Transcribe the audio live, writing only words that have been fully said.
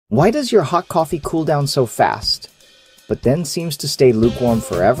Why does your hot coffee cool down so fast, but then seems to stay lukewarm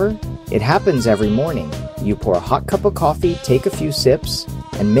forever? It happens every morning. You pour a hot cup of coffee, take a few sips,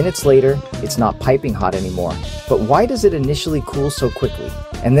 and minutes later, it's not piping hot anymore. But why does it initially cool so quickly,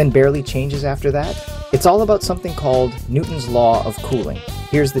 and then barely changes after that? It's all about something called Newton's law of cooling.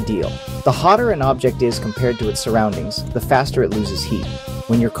 Here's the deal. The hotter an object is compared to its surroundings, the faster it loses heat.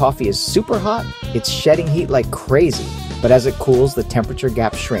 When your coffee is super hot, it's shedding heat like crazy. But as it cools, the temperature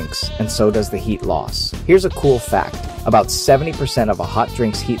gap shrinks, and so does the heat loss. Here's a cool fact. About 70% of a hot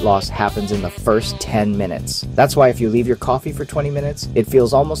drink's heat loss happens in the first 10 minutes. That's why if you leave your coffee for 20 minutes, it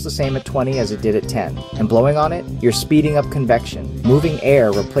feels almost the same at 20 as it did at 10. And blowing on it, you're speeding up convection. Moving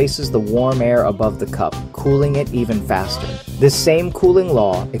air replaces the warm air above the cup, cooling it even faster. This same cooling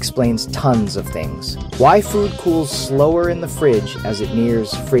law explains tons of things. Why food cools slower in the fridge as it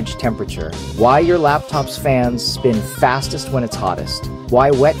nears fridge temperature. Why your laptop's fans spin fastest when it's hottest.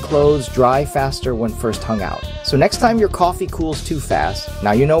 Why wet clothes dry faster when first hung out. So next time your coffee cools too fast,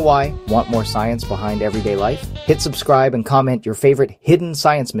 now you know why. Want more science behind everyday life? Hit subscribe and comment your favorite hidden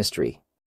science mystery.